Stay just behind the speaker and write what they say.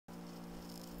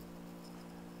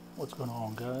What's going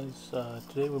on, guys?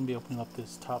 Today we're going to be opening up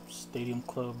this Topps Stadium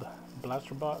Club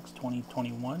Blaster Box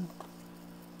 2021.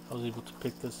 I was able to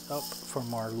pick this up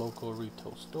from our local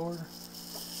retail store,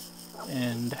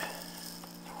 and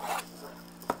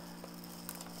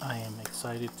I am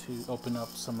excited to open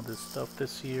up some of this stuff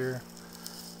this year.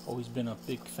 Always been a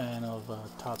big fan of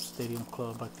Topps Stadium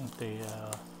Club. I think they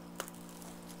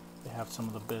have some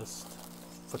of the best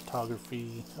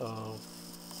photography of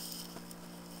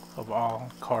all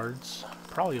cards,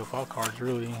 probably of all cards,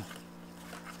 really.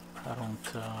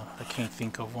 I can't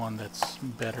think of one that's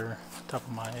better off the top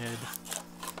of my head.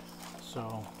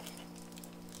 So,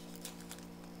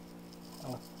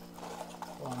 oh,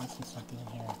 I'm missing something in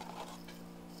here.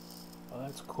 Oh,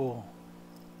 that's cool.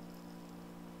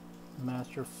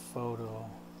 Master Photo,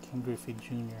 Ken Griffey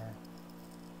Jr.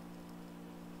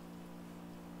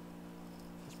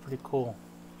 That's pretty cool.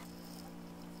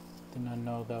 Did not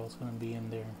know that was going to be in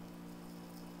there.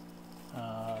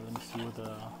 Let me see what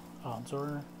the odds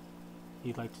are.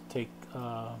 You'd like to take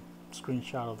a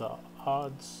screenshot of the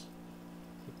odds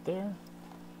right there.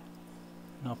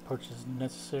 No purchase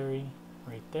necessary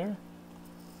right there.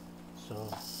 So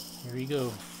here you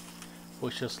go.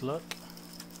 Wish us luck.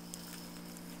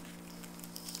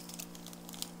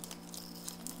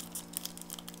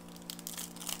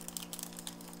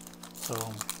 So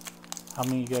how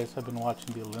many of you guys have been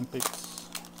watching the Olympics?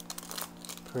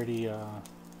 Pretty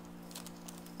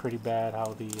bad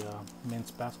how the men's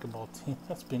basketball team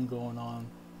has been going on.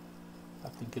 I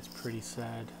think it's pretty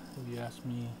sad, if you ask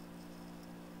me.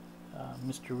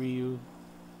 Mr. Ryu.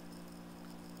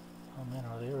 Oh man,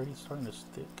 are they already starting to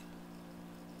stick?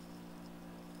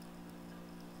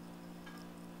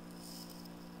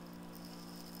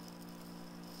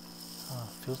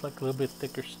 Feels like a little bit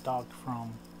thicker stock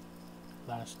from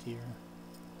last year.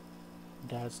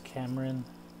 Daz Cameron,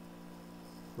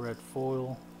 red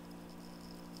foil,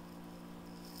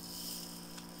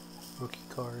 rookie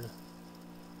card.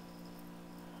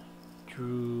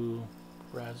 Drew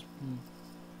Rasmussen,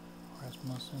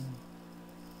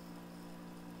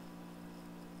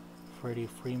 Freddie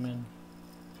Freeman,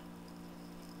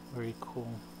 very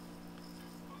cool,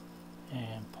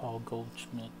 and Paul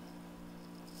Goldschmidt,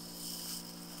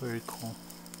 very cool.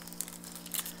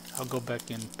 I'll go back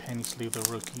and penny sleeve the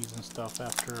rookies and stuff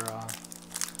after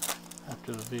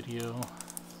the video.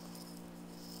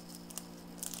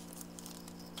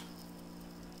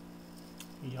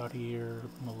 Yadier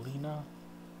Molina.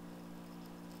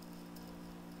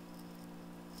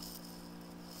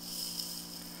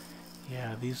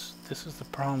 Yeah, this is the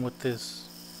problem with this,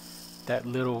 that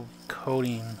little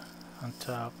coating on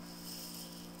top.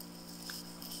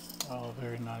 Oh,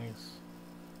 very nice.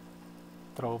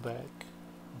 Throwback.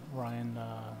 Ryan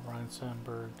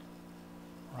Sandberg.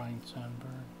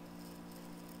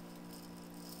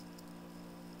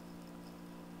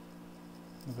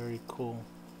 Very cool.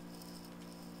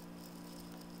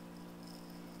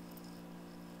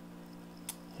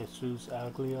 Jesus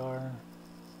Aguilar,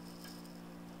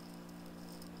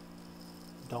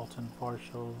 Dalton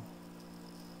Varsho,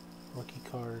 rookie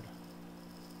card,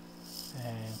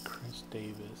 and Chris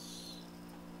Davis,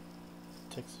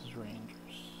 Texas Rangers.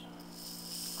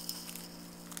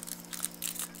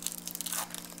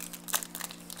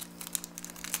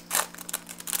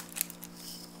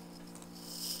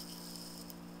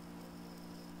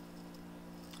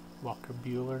 Walker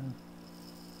Buehler.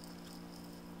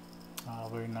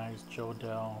 Very nice. Joe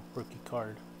Dell rookie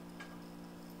card.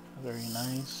 Very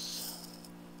nice.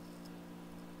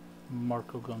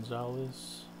 Marco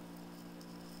Gonzalez.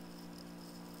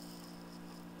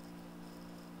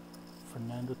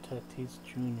 Fernando Tatis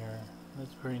Jr.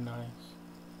 That's very nice.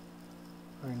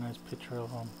 Very nice picture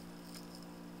of him.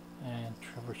 And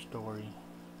Trevor Story.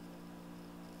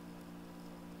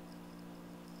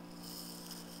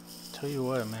 Tell you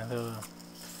what, man, the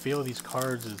feel of these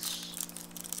cards is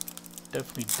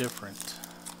definitely different.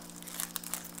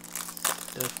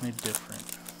 Definitely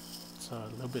different. It's a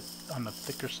little bit on the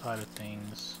thicker side of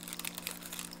things.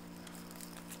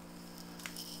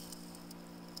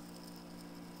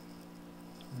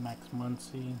 Max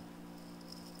Muncy.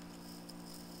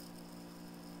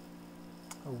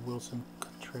 Wilson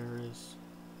Contreras.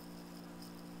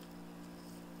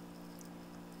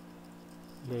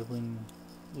 Lewin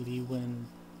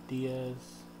Diaz.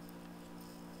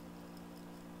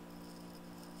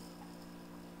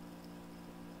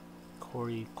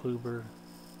 Corey Kluber.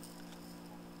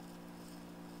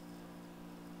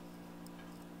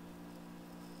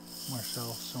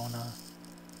 Marcel Sona.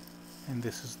 And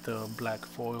this is the black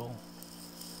foil.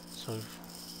 So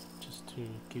just to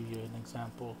give you an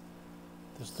example,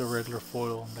 this is the regular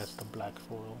foil, and that's the black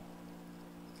foil.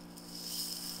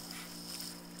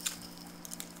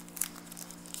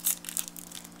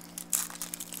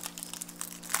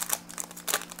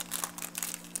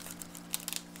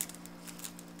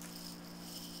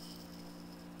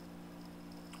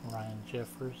 Ryan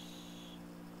Jeffers,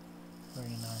 very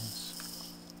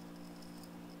nice.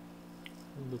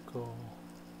 Luco,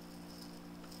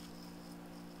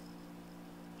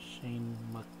 Shane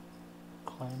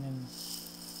McClellan,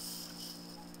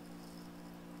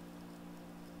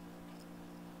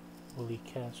 Willie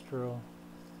Castro,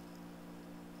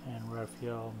 and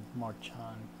Rafael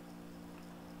Marchand.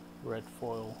 Red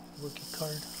foil rookie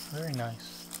card, very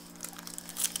nice.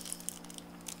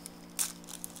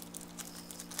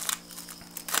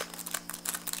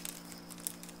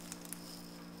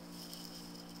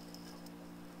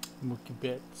 Mookie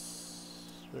Betts,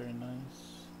 very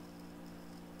nice.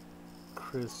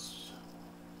 Chris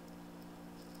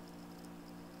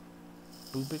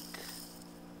Bubik,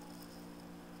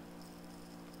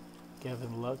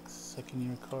 Gavin Lux, second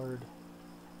year card.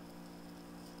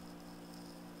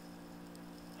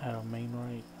 Adam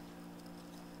Mainwright,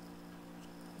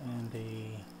 and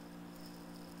a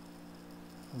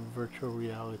virtual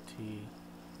reality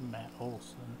Matt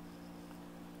Olson,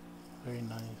 very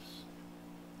nice.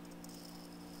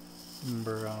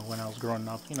 Remember when I was growing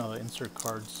up, you know, the insert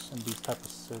cards and these type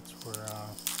of sets were,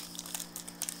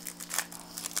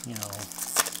 you know,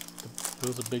 it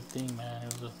was a big thing, man.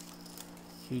 It was a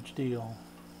huge deal.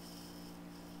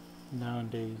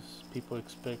 Nowadays, people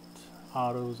expect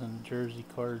autos and jersey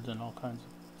cards and all kinds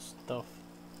of stuff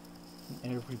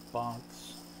in every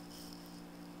box.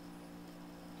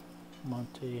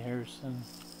 Monte Harrison,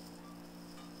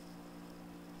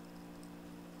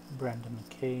 Brandon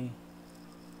McKay,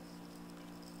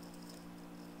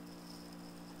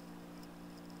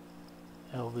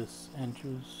 Elvis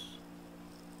Andrews,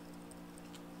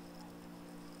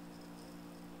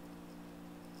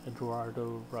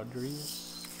 Eduardo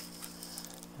Rodriguez.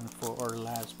 And for our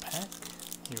last pack,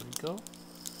 here we go.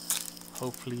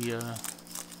 Hopefully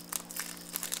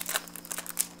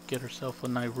get herself a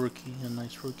nice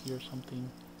rookie or something.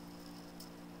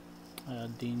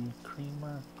 Dean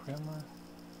Kremer,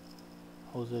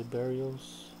 Jose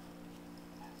Barrios,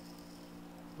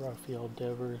 Rafael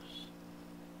Devers.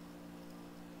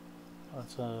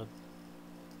 That's a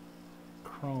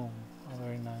chrome,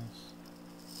 very nice.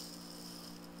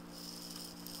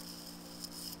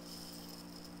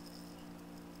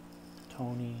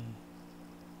 Tony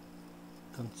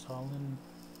Gonzalez,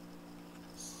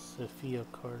 Sophia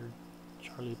card,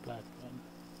 Charlie Blackman.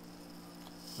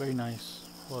 Very nice.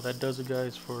 Well, that does it,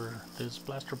 guys, for this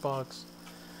blaster box.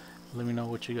 Let me know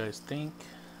what you guys think.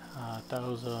 That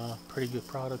was a pretty good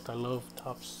product. I love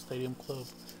Topps Stadium Club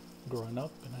growing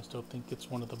up, and I still think it's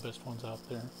one of the best ones out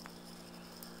there.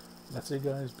 That's it,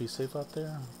 guys. Be safe out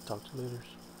there. Talk to you later.